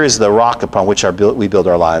 Here is the rock upon which we build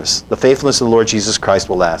our lives. The faithfulness of the Lord Jesus Christ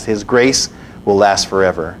will last. His grace will last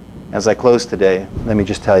forever. As I close today, let me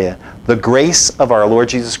just tell you, the grace of our Lord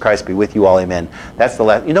Jesus Christ be with you all, amen. That's the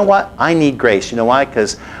last. You know what? I need grace. You know why?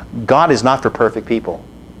 Because God is not for perfect people.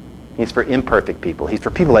 He's for imperfect people. He's for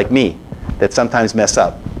people like me that sometimes mess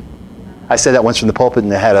up. I said that once from the pulpit,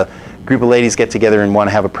 and I had a group of ladies get together and want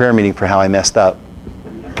to have a prayer meeting for how I messed up.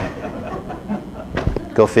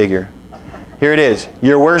 Go figure. Here it is.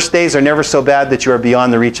 Your worst days are never so bad that you are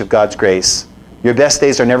beyond the reach of God's grace. Your best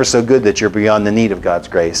days are never so good that you're beyond the need of God's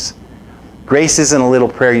grace. Grace isn't a little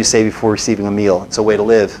prayer you say before receiving a meal. It's a way to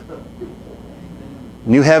live.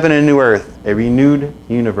 New heaven and new earth, a renewed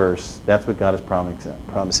universe. That's what God is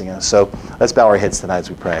promising us. So let's bow our heads tonight as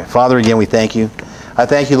we pray. Father, again, we thank you. I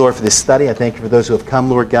thank you, Lord, for this study. I thank you for those who have come,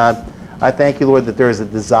 Lord God. I thank you, Lord, that there is a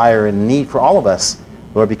desire and need for all of us,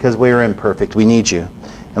 Lord, because we are imperfect. We need you.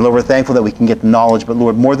 And Lord, we're thankful that we can get the knowledge, but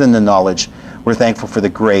Lord, more than the knowledge, we're thankful for the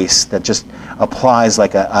grace that just applies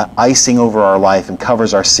like a icing over our life and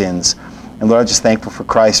covers our sins. And Lord, I'm just thankful for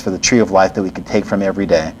Christ, for the tree of life that we can take from every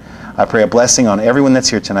day. I pray a blessing on everyone that's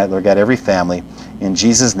here tonight, Lord God, every family. In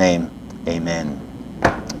Jesus' name, amen.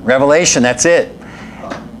 Revelation, that's it.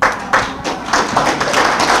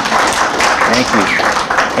 Thank you.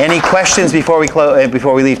 Any questions before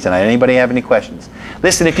we leave tonight? Anybody have any questions?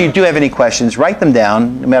 Listen, if you do have any questions, write them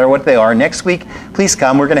down, no matter what they are. Next week, please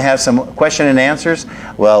come. We're going to have some question and answers.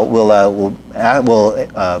 Well, we'll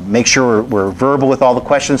make sure we're verbal with all the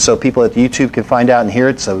questions so people at YouTube can find out and hear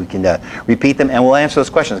it, so we can repeat them, and we'll answer those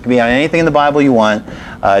questions. It can be on anything in the Bible you want.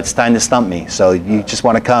 It's time to stump me. So you just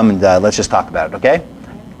want to come and let's just talk about it, okay?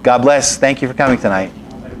 God bless. Thank you for coming tonight.